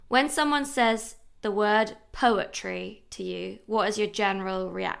When someone says the word poetry to you, what is your general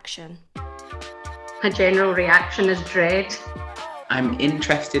reaction? My general reaction is dread. I'm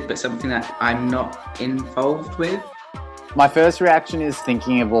interested, but something that I'm not involved with. My first reaction is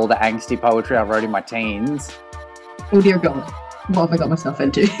thinking of all the angsty poetry I wrote in my teens. Oh dear God, what have I got myself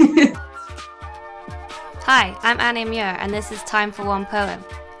into? Hi, I'm Annie Muir, and this is Time for One Poem,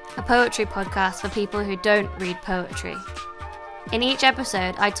 a poetry podcast for people who don't read poetry. In each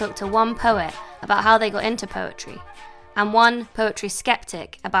episode, I talk to one poet about how they got into poetry, and one poetry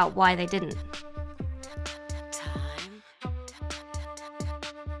skeptic about why they didn't.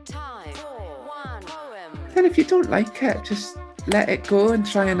 Then if you don't like it, just let it go and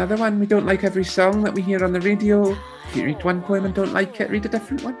try another one. We don't like every song that we hear on the radio. If you read one poem and don't like it, read a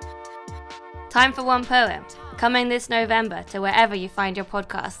different one. Time for One Poem, coming this November to wherever you find your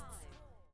podcasts.